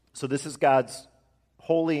So this is God's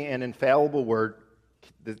holy and infallible word.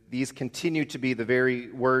 These continue to be the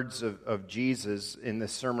very words of Jesus in the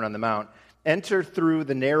Sermon on the Mount. Enter through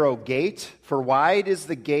the narrow gate, for wide is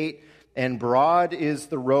the gate and broad is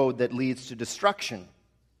the road that leads to destruction,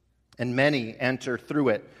 and many enter through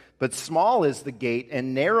it. But small is the gate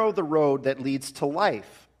and narrow the road that leads to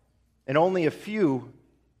life, and only a few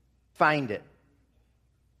find it.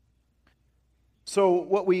 So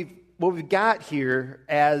what we've got here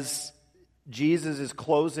as Jesus is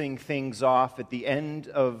closing things off at the end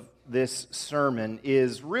of this sermon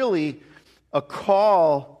is really a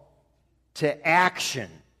call to action.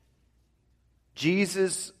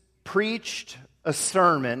 Jesus preached a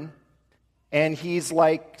sermon, and he's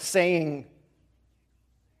like saying,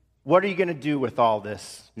 what are you going to do with all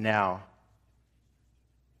this now?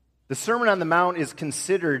 The Sermon on the Mount is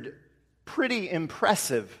considered pretty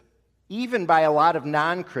impressive, even by a lot of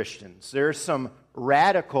non-Christians. There are some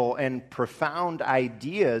radical and profound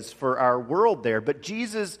ideas for our world there, but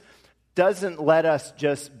Jesus doesn't let us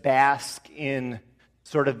just bask in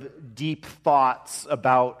sort of deep thoughts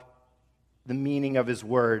about the meaning of his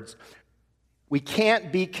words. We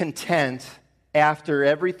can't be content after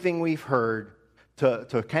everything we've heard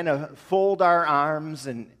to kind of fold our arms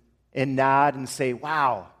and nod and say,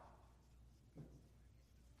 wow,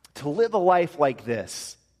 to live a life like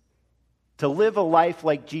this, to live a life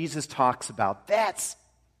like Jesus talks about, that's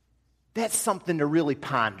something to really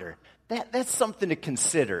ponder. That's something to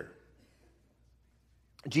consider.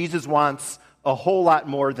 Jesus wants a whole lot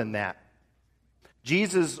more than that.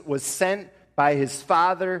 Jesus was sent by his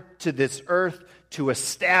Father to this earth to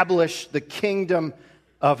establish the kingdom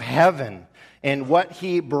of heaven. And what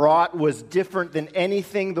he brought was different than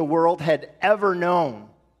anything the world had ever known.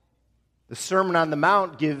 The Sermon on the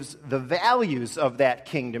Mount gives the values of that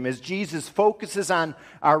kingdom as Jesus focuses on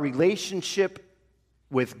our relationship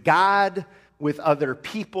with God, with other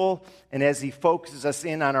people, and as he focuses us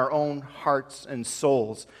in on our own hearts and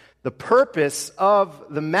souls. The purpose of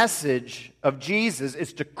the message of Jesus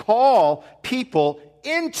is to call people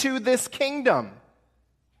into this kingdom.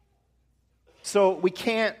 So we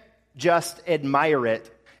can't just admire it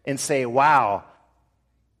and say, wow,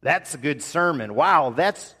 that's a good sermon. Wow,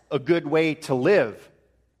 that's a good way to live.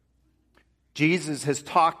 Jesus has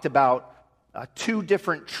talked about two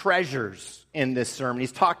different treasures in this sermon.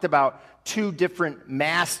 He's talked about two different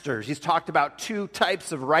masters. He's talked about two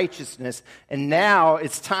types of righteousness. And now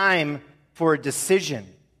it's time for a decision.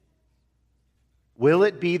 Will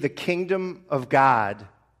it be the kingdom of God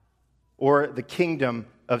or the kingdom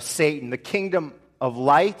of Satan? The kingdom of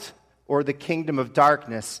light or the kingdom of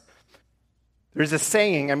darkness? There's a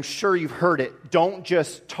saying, I'm sure you've heard it, don't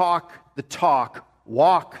just talk the talk,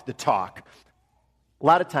 walk the talk. A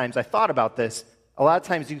lot of times, I thought about this, a lot of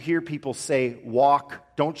times you hear people say,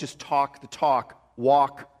 walk, don't just talk the talk,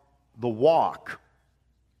 walk the walk.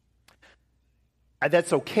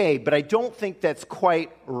 That's okay, but I don't think that's quite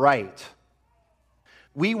right.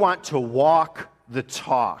 We want to walk the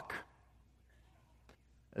talk.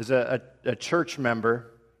 As a church member,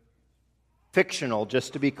 fictional,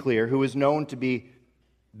 just to be clear, who is known to be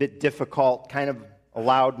a bit difficult, kind of a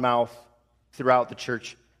loudmouth throughout the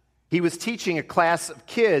church, he was teaching a class of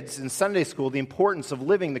kids in Sunday school the importance of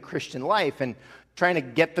living the Christian life and trying to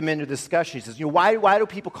get them into discussion. He says, why do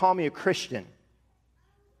people call me a Christian?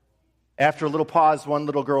 After a little pause, one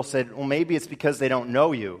little girl said, well, maybe it's because they don't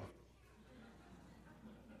know you.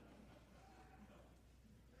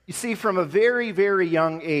 You see, from a very, very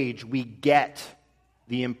young age, we get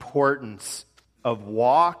the importance of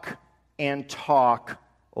walk and talk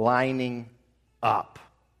lining up.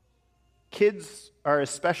 Kids are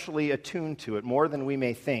especially attuned to it, more than we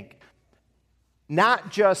may think.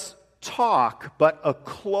 Not just talk, but a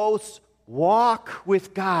close walk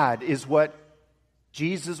with God is what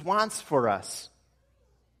Jesus wants for us.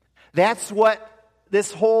 That's what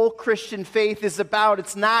this whole Christian faith is about.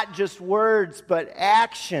 It's not just words, but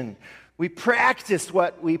action. We practice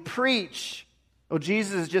what we preach. Oh,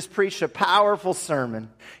 Jesus has just preached a powerful sermon.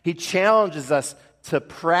 He challenges us to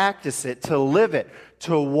practice it, to live it,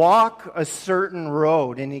 to walk a certain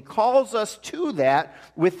road. And he calls us to that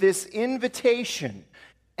with this invitation.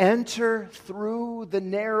 Enter through the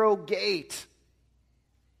narrow gate.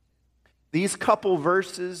 These couple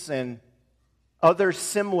verses and other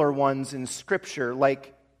similar ones in Scripture,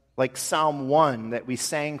 like Psalm 1 that we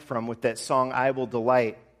sang from with that song, I Will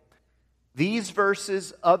Delight. These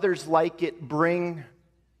verses, others like it, bring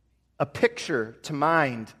a picture to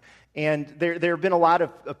mind. And there have been a lot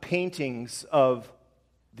of paintings of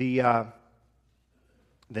the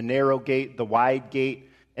narrow gate, the wide gate,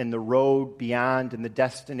 and the road beyond and the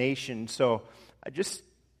destination. So I just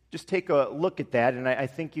Just take a look at that, and I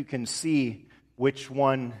think you can see which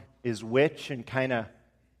one is which and kind of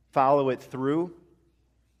follow it through.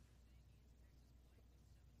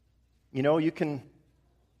 You know, you can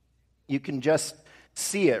just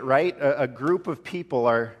see it, right? A group of people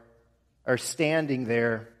are standing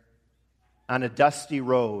there on a dusty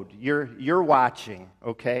road. You're watching,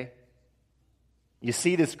 okay? You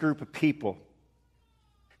see this group of people.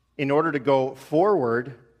 In order to go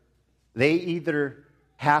forward, they either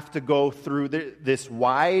have to go through this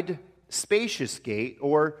wide, spacious gate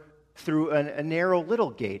or through a narrow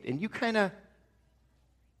little gate. And you kind of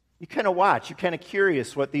watch. You're kind of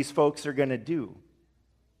curious what these folks are going to do.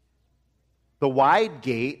 The wide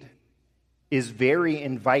gate is very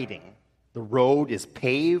inviting. The road is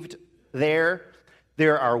paved there.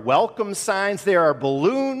 There are welcome signs. There are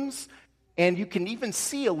balloons. And you can even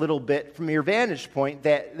see a little bit from your vantage point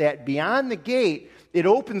that beyond the gate, it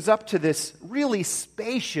opens up to this really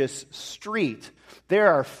spacious street.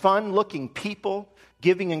 There are fun-looking people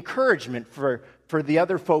giving encouragement for the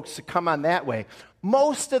other folks to come on that way.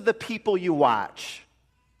 Most of the people you watch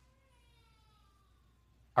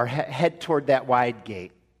are head toward that wide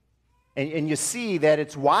gate. And you see that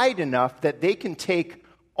it's wide enough that they can take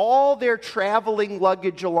all their traveling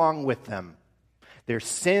luggage along with them. Their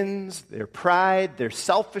sins, their pride, their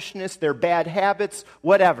selfishness, their bad habits,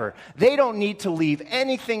 whatever. They don't need to leave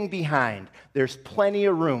anything behind. There's plenty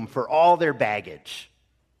of room for all their baggage.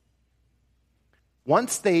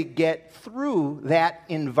 Once they get through that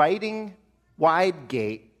inviting wide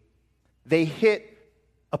gate, they hit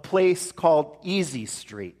a place called Easy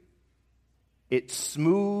Street. It's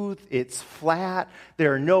smooth, it's flat,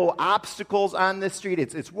 there are no obstacles on this street,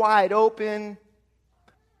 it's wide open.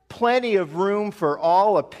 Plenty of room for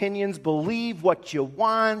all opinions. Believe what you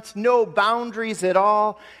want. No boundaries at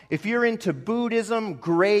all. If you're into Buddhism,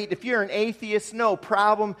 great. If you're an atheist, no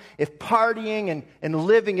problem. If partying and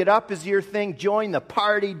living it up is your thing, join the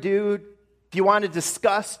party, dude. If you want to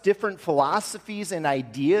discuss different philosophies and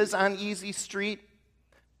ideas on Easy Street,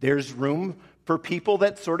 there's room for people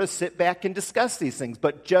that sort of sit back and discuss these things.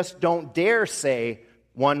 But just don't dare say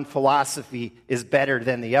one philosophy is better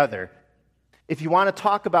than the other. If you want to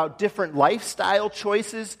talk about different lifestyle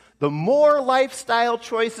choices, the more lifestyle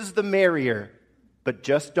choices, the merrier. But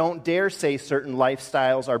just don't dare say certain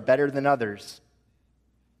lifestyles are better than others.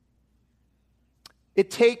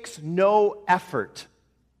 It takes no effort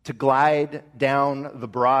to glide down the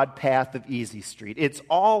broad path of Easy Street. It's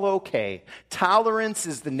all okay. Tolerance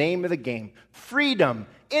is the name of the game. Freedom,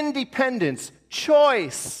 independence,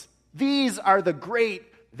 choice. These are the great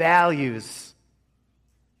values.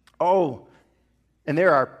 Oh, and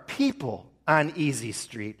there are people on Easy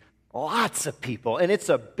Street, lots of people, and it's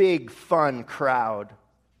a big, fun crowd.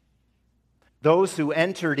 Those who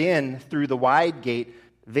entered in through the wide gate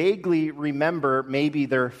vaguely remember maybe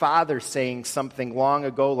their father saying something long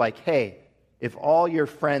ago like, "Hey, if all your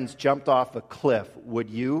friends jumped off a cliff,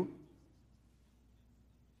 would you?"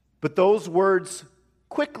 But those words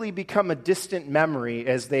quickly become a distant memory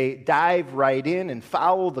as they dive right in and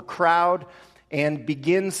follow the crowd and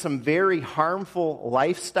begin some very harmful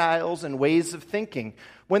lifestyles and ways of thinking.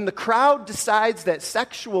 When the crowd decides that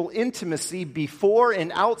sexual intimacy before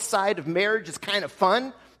and outside of marriage is kind of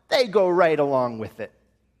fun, they go right along with it.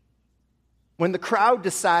 When the crowd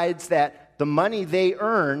decides that the money they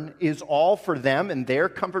earn is all for them and their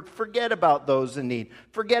comfort, forget about those in need.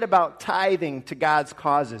 Forget about tithing to God's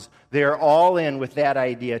causes. They're all in with that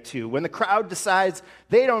idea too. When the crowd decides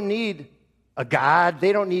they don't need a God,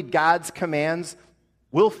 they don't need God's commands,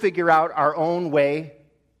 we'll figure out our own way,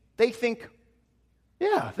 they think,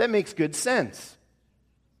 yeah, that makes good sense.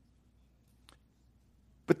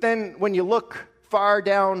 But then when you look far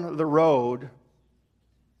down the road,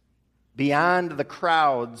 beyond the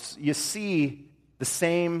crowds, you see the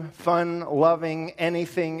same fun-loving,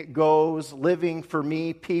 anything goes, living for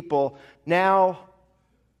me people, now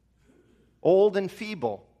old and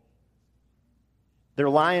feeble. They're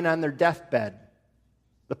lying on their deathbed.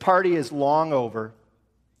 The party is long over.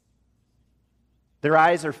 Their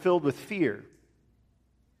eyes are filled with fear.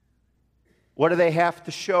 What do they have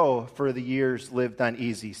to show for the years lived on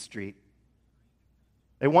Easy Street?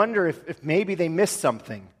 They wonder if maybe they missed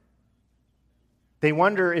something. They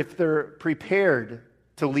wonder if they're prepared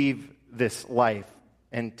to leave this life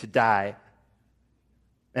and to die.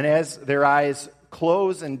 And as their eyes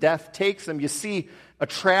close and death takes them, you see a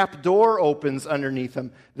trap door opens underneath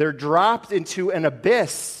them. They're dropped into an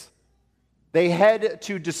abyss. They head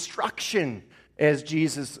to destruction, as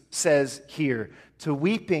Jesus says here, to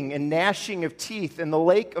weeping and gnashing of teeth in the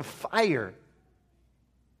lake of fire,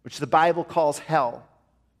 which the Bible calls hell.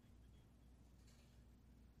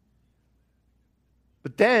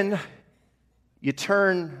 But then you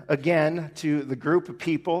turn again to the group of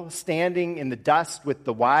people standing in the dust with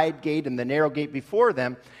the wide gate and the narrow gate before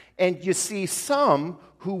them, and you see some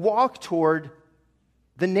who walk toward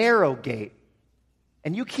the narrow gate.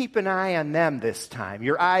 And you keep an eye on them this time.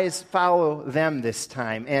 Your eyes follow them this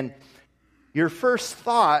time. And your first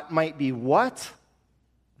thought might be, what?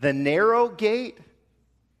 The narrow gate?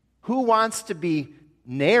 Who wants to be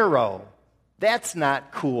narrow? That's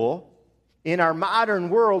not cool. In our modern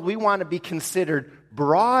world, we want to be considered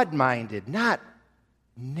broad-minded, not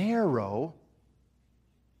narrow.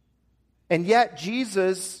 And yet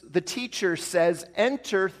Jesus, the teacher, says,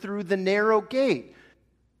 enter through the narrow gate.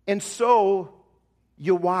 And so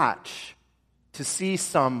you watch to see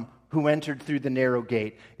some who entered through the narrow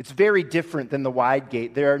gate. It's very different than the wide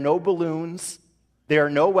gate. There are no balloons. There are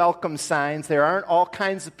no welcome signs. There aren't all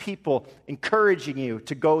kinds of people encouraging you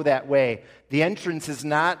to go that way. The entrance is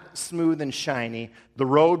not smooth and shiny. The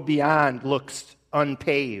road beyond looks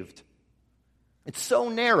unpaved. It's so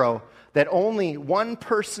narrow that only one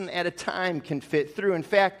person at a time can fit through. In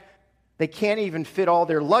fact, they can't even fit all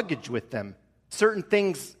their luggage with them. Certain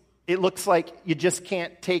things, it looks like you just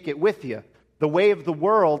can't take it with you. The way of the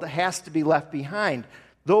world has to be left behind.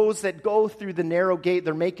 Those that go through the narrow gate,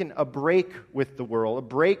 they're making a break with the world, a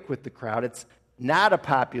break with the crowd. It's not a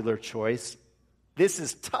popular choice. This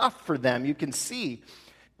is tough for them, you can see,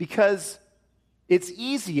 because it's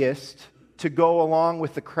easiest to go along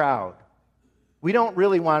with the crowd. We don't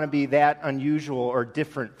really want to be that unusual or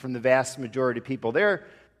different from the vast majority of people.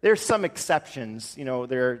 There's some exceptions.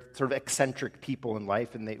 There are sort of eccentric people in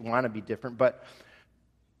life, and they want to be different, but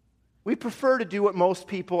we prefer to do what most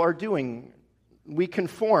people are doing. We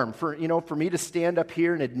conform. For me to stand up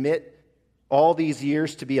here and admit all these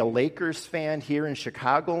years to be a Lakers fan here in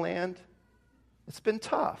Chicagoland, it's been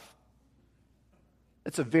tough.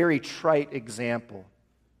 It's a very trite example.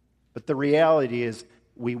 But the reality is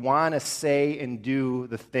we want to say and do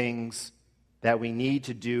the things that we need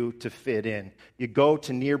to do to fit in. You go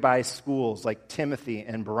to nearby schools like Timothy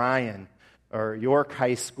and Bryan or York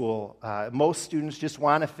High School. Most students just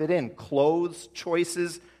want to fit in. Clothes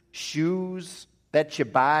choices, shoes that you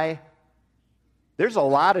buy. There's a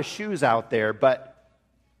lot of shoes out there, but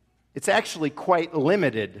it's actually quite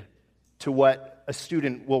limited to what a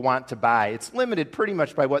student will want to buy. It's limited pretty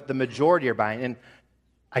much by what the majority are buying. And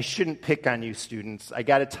I shouldn't pick on you students. I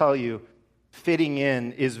got to tell you, fitting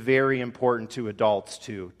in is very important to adults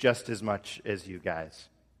too, just as much as you guys.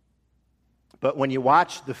 But when you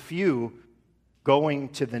watch the few going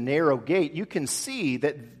to the narrow gate, you can see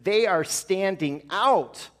that they are standing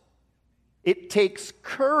out. It takes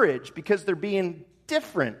courage because they're being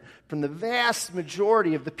different from the vast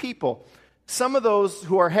majority of the people. Some of those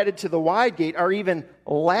who are headed to the wide gate are even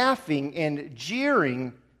laughing and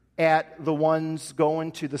jeering at the ones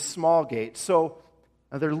going to the small gate. So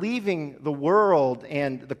they're leaving the world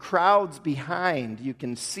and the crowds behind, you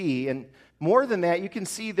can see. And more than that, you can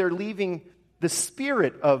see they're leaving the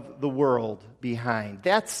spirit of the world behind.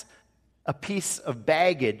 That's a piece of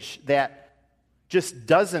baggage that just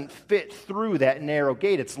doesn't fit through that narrow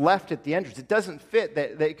gate. It's left at the entrance. It doesn't fit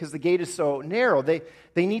because the gate is so narrow. They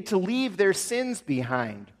need to leave their sins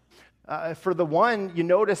behind. For the one, you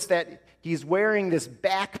notice that he's wearing this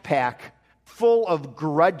backpack full of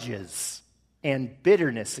grudges and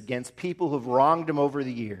bitterness against people who've wronged him over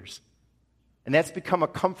the years. And that's become a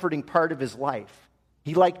comforting part of his life.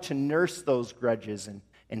 He liked to nurse those grudges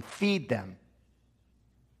and feed them.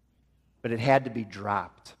 But it had to be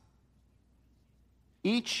dropped.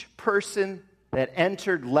 Each person that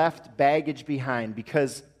entered left baggage behind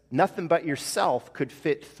because nothing but yourself could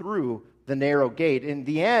fit through the narrow gate. In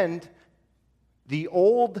the end, the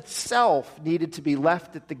old self needed to be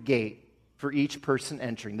left at the gate for each person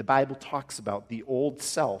entering. The Bible talks about the old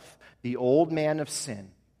self, the old man of sin.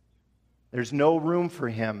 There's no room for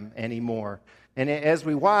him anymore. And as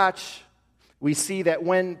we watch, we see that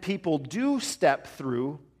when people do step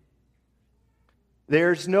through,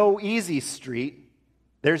 there's no easy street.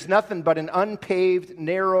 There's nothing but an unpaved,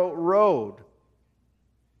 narrow road.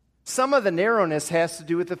 Some of the narrowness has to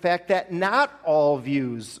do with the fact that not all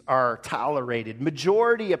views are tolerated.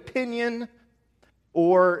 Majority opinion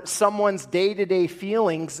or someone's day-to-day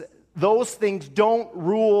feelings, those things don't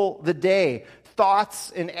rule the day.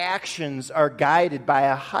 Thoughts and actions are guided by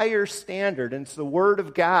a higher standard, and it's the Word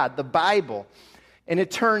of God, the Bible. And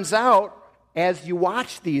it turns out, as you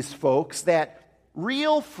watch these folks, that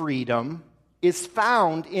real freedom is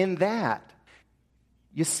found in that.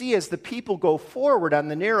 You see, as the people go forward on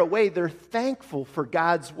the narrow way, they're thankful for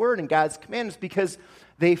God's word and God's commandments because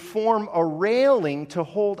they form a railing to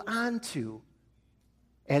hold on to.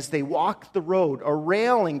 as they walk the road, a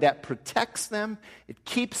railing that protects them. It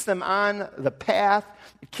keeps them on the path.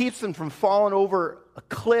 It keeps them from falling over a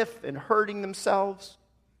cliff and hurting themselves.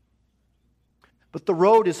 But the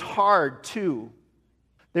road is hard too.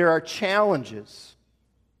 There are challenges.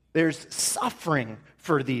 There's suffering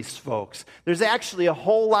for these folks. There's actually a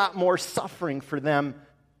whole lot more suffering for them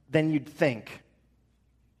than you'd think.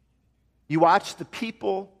 You watch the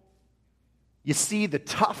people, you see the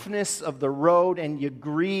toughness of the road, and you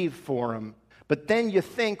grieve for them. But then you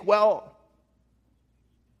think, well,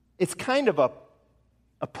 it's kind of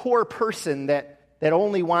a poor person that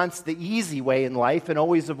only wants the easy way in life and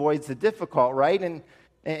always avoids the difficult, right?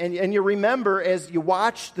 And you remember, as you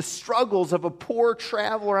watch the struggles of a poor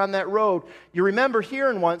traveler on that road, you remember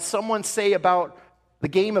hearing once someone say about the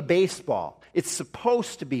game of baseball, it's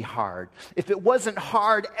supposed to be hard. If it wasn't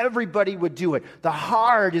hard, everybody would do it. The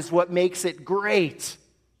hard is what makes it great.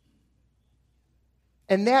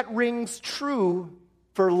 And that rings true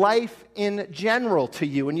for life in general to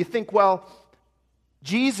you. And you think, well,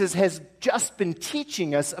 Jesus has just been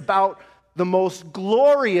teaching us about the most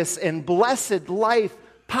glorious and blessed life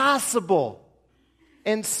possible.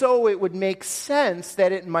 And so it would make sense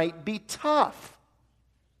that it might be tough.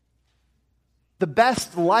 The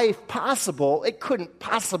best life possible, it couldn't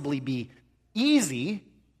possibly be easy.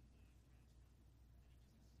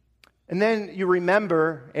 And then you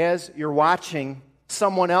remember, as you're watching,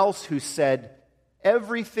 someone else who said,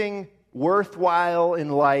 everything worthwhile in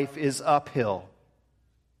life is uphill.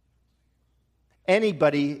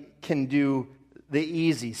 Anybody can do the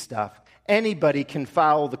easy stuff. Anybody can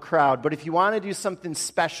follow the crowd. But if you want to do something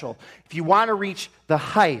special, if you want to reach the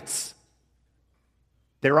heights,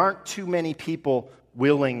 there aren't too many people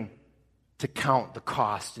willing to count the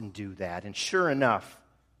cost and do that. And sure enough,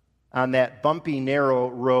 on that bumpy, narrow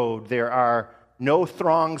road, there are no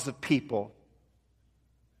throngs of people.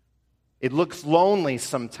 It looks lonely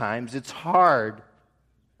sometimes. It's hard.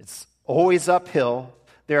 It's always uphill.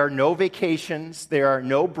 There are no vacations. There are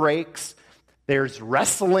no breaks. There's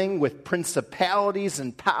wrestling with principalities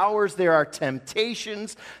and powers. There are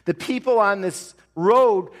temptations. The people on this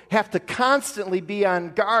road have to constantly be on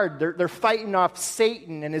guard. They're fighting off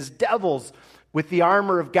Satan and his devils with the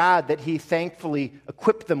armor of God that he thankfully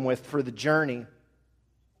equipped them with for the journey.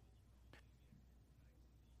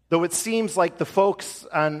 Though it seems like the folks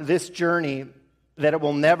on this journey that it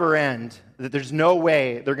will never end, that there's no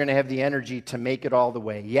way they're going to have the energy to make it all the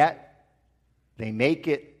way, yet they make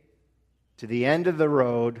it to the end of the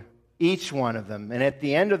road, each one of them. And at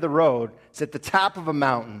the end of the road, it's at the top of a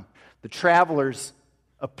mountain. The travelers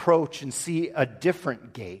approach and see a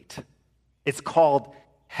different gate. It's called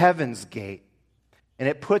Heaven's Gate. And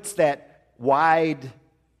it puts that wide,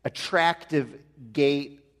 attractive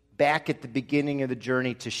gate back at the beginning of the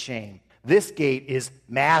journey to shame. This gate is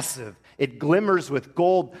massive. It glimmers with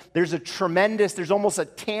gold. There's almost a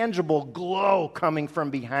tangible glow coming from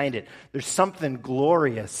behind it. There's something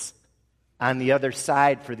glorious on the other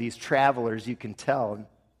side for these travelers, you can tell. And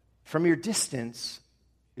from your distance,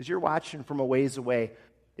 as you're watching from a ways away,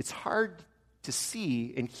 it's hard to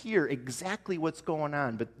see and hear exactly what's going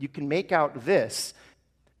on, but you can make out this.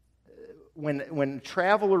 When a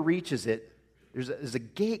traveler reaches it, there's a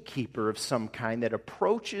gatekeeper of some kind that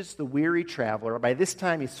approaches the weary traveler. By this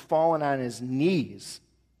time, he's fallen on his knees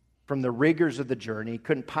from the rigors of the journey. He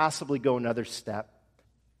couldn't possibly go another step.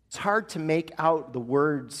 It's hard to make out the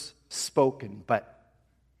words spoken, but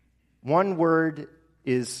one word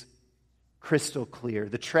is crystal clear.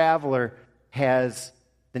 The traveler has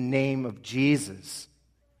the name of Jesus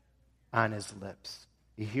on his lips.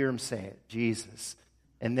 You hear him say it, Jesus.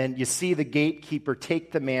 And then you see the gatekeeper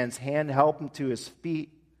take the man's hand, help him to his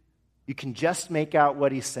feet. You can just make out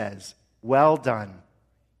what he says. Well done,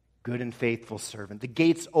 good and faithful servant. The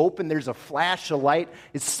gates open. There's a flash of light.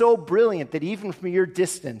 It's so brilliant that even from your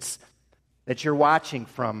distance that you're watching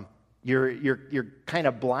from, you're kind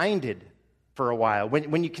of blinded for a while.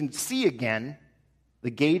 When you can see again, the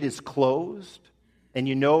gate is closed, and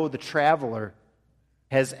you know the traveler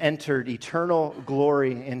has entered eternal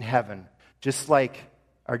glory in heaven, just like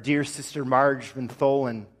our dear sister Marge Van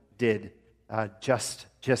Tholen did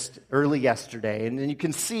just early yesterday. And then you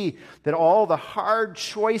can see that all the hard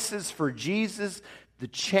choices for Jesus, the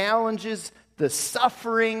challenges, the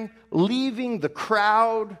suffering, leaving the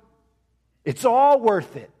crowd, it's all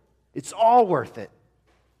worth it. It's all worth it.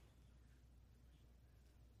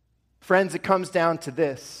 Friends, it comes down to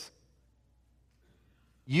this.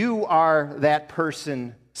 You are that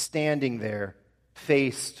person standing there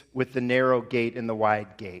faced with the narrow gate and the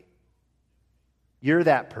wide gate. You're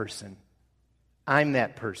that person. I'm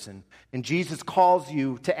that person. And Jesus calls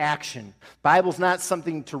you to action. Bible's not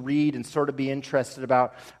something to read and sort of be interested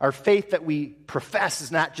about. Our faith that we profess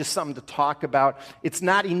is not just something to talk about. It's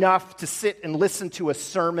not enough to sit and listen to a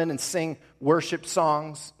sermon and sing worship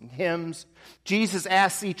songs and hymns. Jesus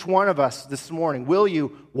asks each one of us this morning, will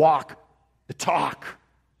you walk the talk?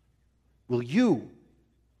 Will you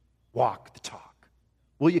walk the talk?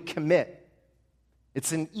 Will you commit?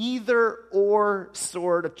 It's an either-or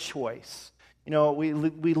sort of choice. You know,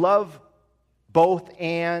 we love both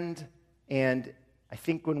and I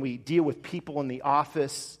think when we deal with people in the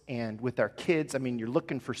office and with our kids, I mean, you're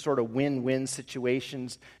looking for sort of win-win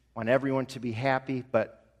situations, want everyone to be happy,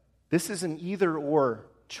 but this is an either-or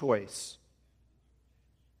choice.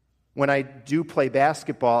 When I do play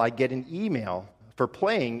basketball, I get an email for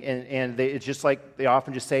playing, and it's just like they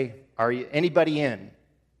often just say, "Are you anybody in?"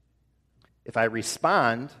 If I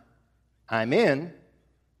respond, "I'm in,"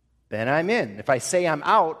 then I'm in. If I say I'm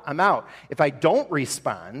out, I'm out. If I don't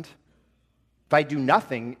respond, if I do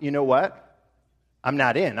nothing, you know what? I'm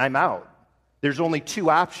not in, I'm out. There's only two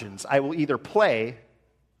options. I will either play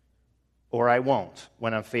or I won't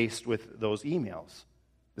when I'm faced with those emails.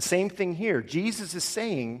 The same thing here. Jesus is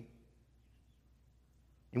saying,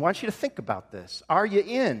 he wants you to think about this. Are you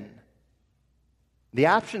in? The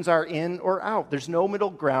options are in or out. There's no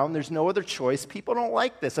middle ground. There's no other choice. People don't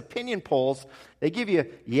like this. Opinion polls, they give you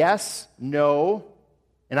yes, no,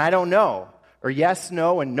 and I don't know, or yes,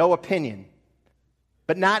 no, and no opinion.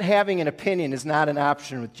 But not having an opinion is not an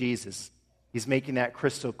option with Jesus. He's making that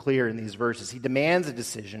crystal clear in these verses. He demands a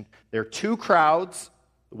decision. There are two crowds,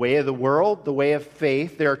 the way of the world, the way of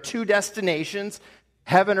faith. There are two destinations,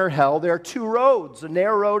 heaven or hell. There are two roads, a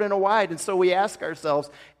narrow road and a wide. And so we ask ourselves,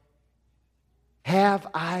 have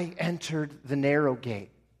I entered the narrow gate?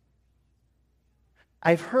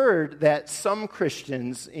 I've heard that some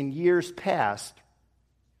Christians in years past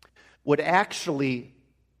would actually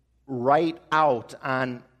write out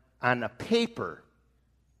on a paper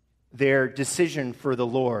their decision for the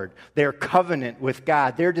Lord, their covenant with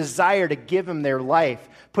God, their desire to give Him their life,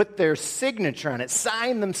 put their signature on it,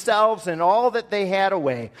 sign themselves and all that they had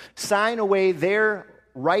away, sign away their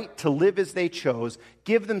right to live as they chose,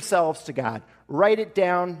 give themselves to God, write it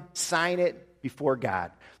down, sign it before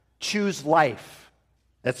God. Choose life.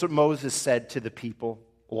 That's what Moses said to the people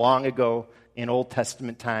long ago in Old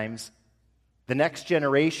Testament times. The next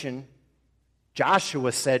generation,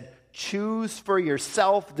 Joshua said, choose for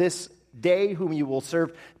yourself this day whom you will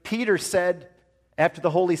serve. Peter said, after the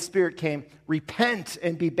Holy Spirit came, repent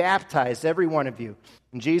and be baptized, every one of you.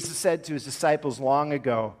 And Jesus said to his disciples long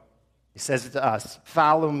ago, he says it to us,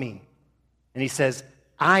 follow me. And he says,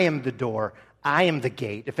 I am the door, I am the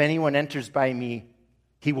gate. If anyone enters by me,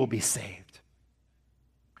 he will be saved.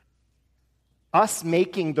 Us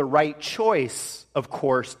making the right choice, of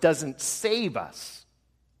course, doesn't save us.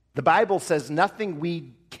 The Bible says nothing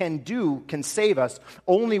we can do can save us.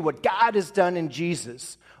 Only what God has done in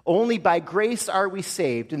Jesus. Only by grace are we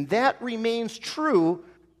saved. And that remains true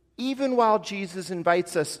even while Jesus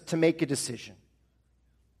invites us to make a decision.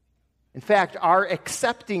 In fact, our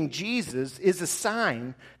accepting Jesus is a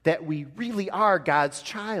sign that we really are God's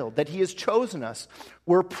child, that He has chosen us.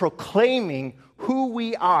 We're proclaiming who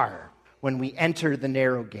we are when we enter the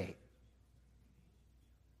narrow gate.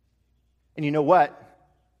 And you know what?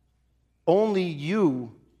 Only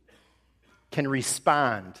you can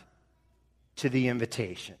respond to the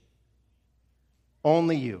invitation.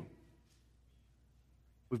 Only you.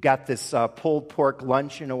 We've got this pulled pork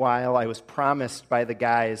lunch in a while. I was promised by the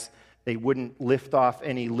guys they wouldn't lift off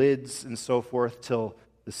any lids and so forth till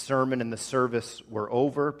the sermon and the service were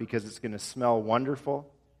over because it's going to smell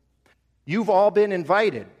wonderful. You've all been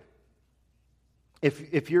invited.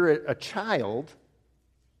 If you're a child,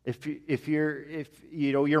 if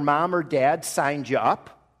your mom or dad signed you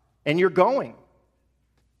up and you're going.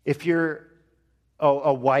 If you're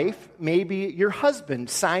a wife, maybe your husband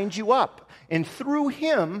signed you up, and through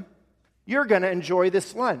him, you're going to enjoy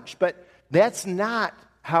this lunch. But that's not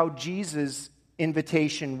how Jesus'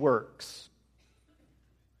 invitation works.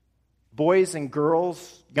 Boys and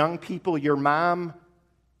girls, young people, your mom,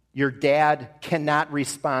 your dad cannot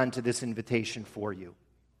respond to this invitation for you.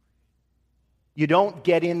 You don't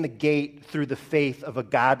get in the gate through the faith of a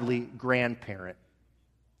godly grandparent.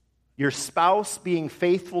 Your spouse being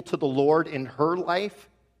faithful to the Lord in her life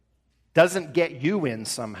doesn't get you in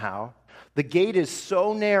somehow. The gate is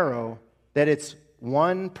so narrow that it's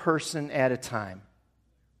one person at a time.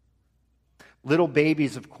 Little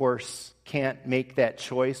babies, of course, can't make that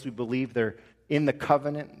choice. We believe they're in the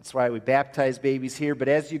covenant. That's why we baptize babies here. But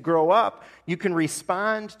as you grow up, you can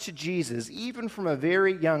respond to Jesus, even from a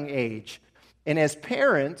very young age. And as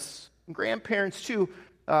parents, and grandparents too,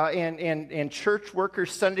 and church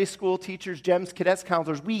workers, Sunday school teachers, GEMS, cadets,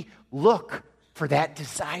 counselors, we look for that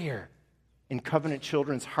desire in covenant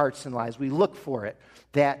children's hearts and lives. We look for it,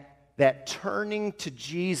 that turning to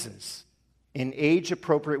Jesus in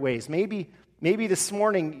age-appropriate ways. Maybe this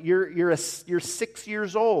morning you're 6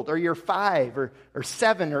 years old, or you're 5, or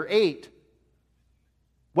 7, or 8.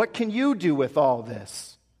 What can you do with all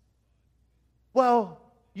this? Well,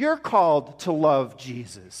 you're called to love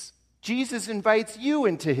Jesus. Jesus invites you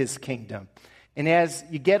into his kingdom. And as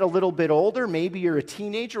you get a little bit older, maybe you're a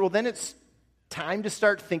teenager, well, then it's time to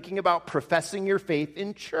start thinking about professing your faith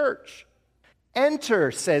in church. Enter,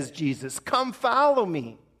 says Jesus, come follow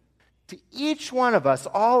me. To each one of us,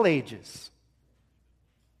 all ages.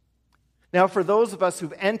 Now, for those of us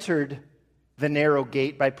who've entered the narrow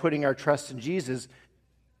gate by putting our trust in Jesus,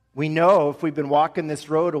 we know, if we've been walking this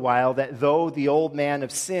road a while, that though the old man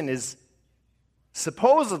of sin is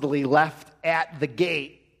supposedly left at the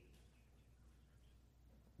gate,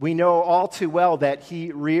 we know all too well that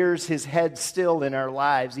he rears his head still in our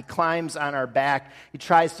lives. He climbs on our back. He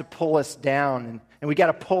tries to pull us down, and we got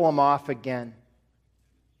to pull him off again.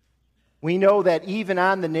 We know that even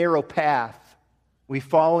on the narrow path, we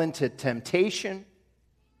fall into temptation.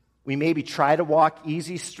 We maybe try to walk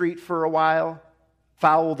easy street for a while,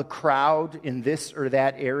 follow the crowd in this or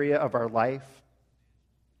that area of our life.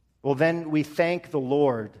 Well, then we thank the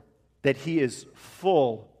Lord that he is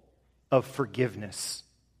full of forgiveness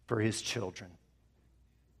for his children.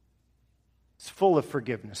 It's full of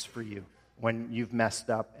forgiveness for you when you've messed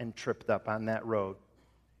up and tripped up on that road.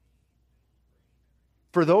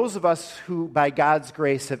 For those of us who, by God's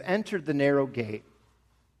grace, have entered the narrow gate,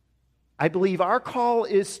 I believe our call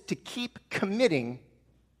is to keep committing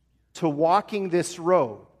to walking this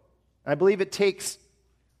road. I believe it takes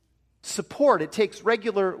support. It takes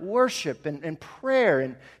regular worship and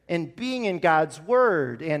prayer and being in God's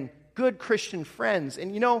Word and good Christian friends.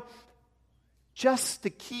 And just to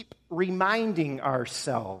keep reminding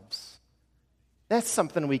ourselves. That's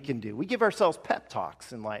something we can do. We give ourselves pep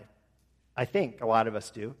talks in life. I think a lot of us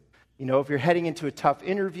do. If you're heading into a tough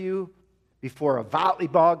interview, before a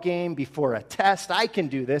volleyball game, before a test, I can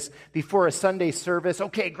do this. Before a Sunday service,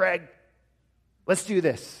 okay, Greg, let's do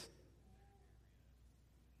this.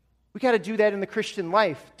 We got to do that in the Christian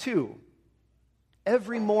life, too.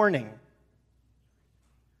 Every morning,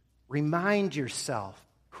 remind yourself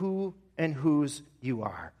who and whose you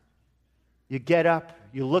are. You get up,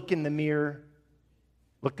 you look in the mirror,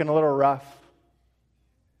 looking a little rough.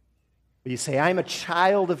 But you say, I'm a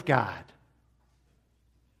child of God.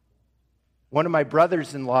 One of my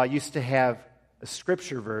brothers-in-law used to have a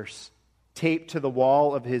scripture verse taped to the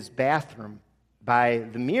wall of his bathroom by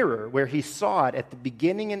the mirror where he saw it at the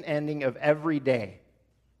beginning and ending of every day.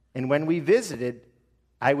 And when we visited,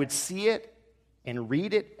 I would see it and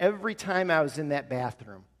read it every time I was in that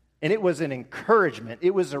bathroom. And it was an encouragement.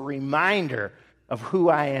 It was a reminder of who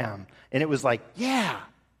I am. And it was like, yeah.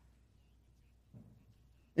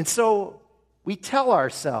 And so we tell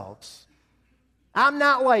ourselves, I'm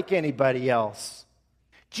not like anybody else.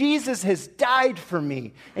 Jesus has died for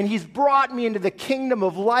me, and he's brought me into the kingdom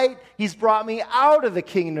of light. He's brought me out of the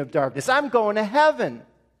kingdom of darkness. I'm going to heaven.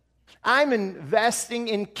 I'm investing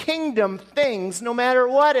in kingdom things no matter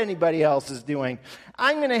what anybody else is doing.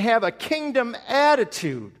 I'm going to have a kingdom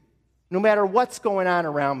attitude no matter what's going on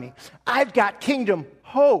around me. I've got kingdom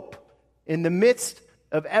hope in the midst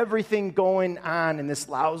of everything going on in this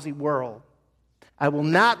lousy world. I will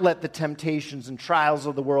not let the temptations and trials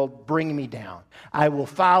of the world bring me down. I will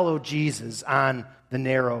follow Jesus on the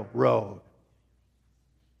narrow road.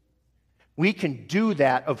 We can do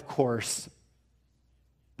that, of course,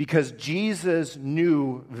 because Jesus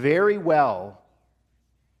knew very well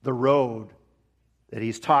the road that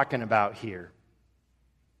he's talking about here.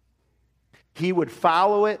 He would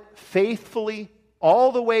follow it faithfully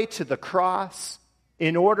all the way to the cross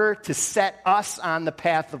in order to set us on the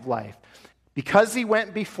path of life. Because he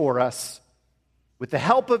went before us, with the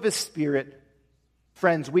help of his Spirit,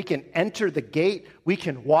 friends, we can enter the gate. We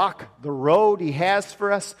can walk the road he has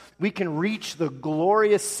for us. We can reach the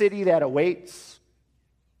glorious city that awaits.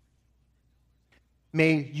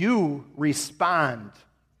 May you respond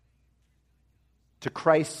to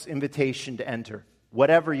Christ's invitation to enter,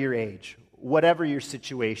 whatever your age, whatever your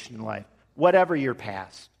situation in life, whatever your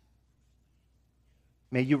past.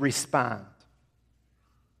 May you respond.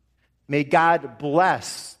 May God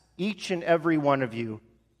bless each and every one of you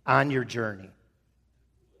on your journey.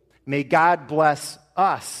 May God bless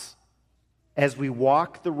us as we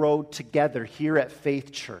walk the road together here at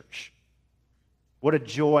Faith Church. What a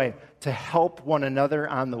joy to help one another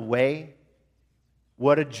on the way,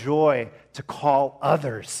 What a joy to call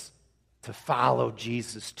others to follow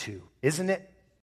Jesus too, isn't it?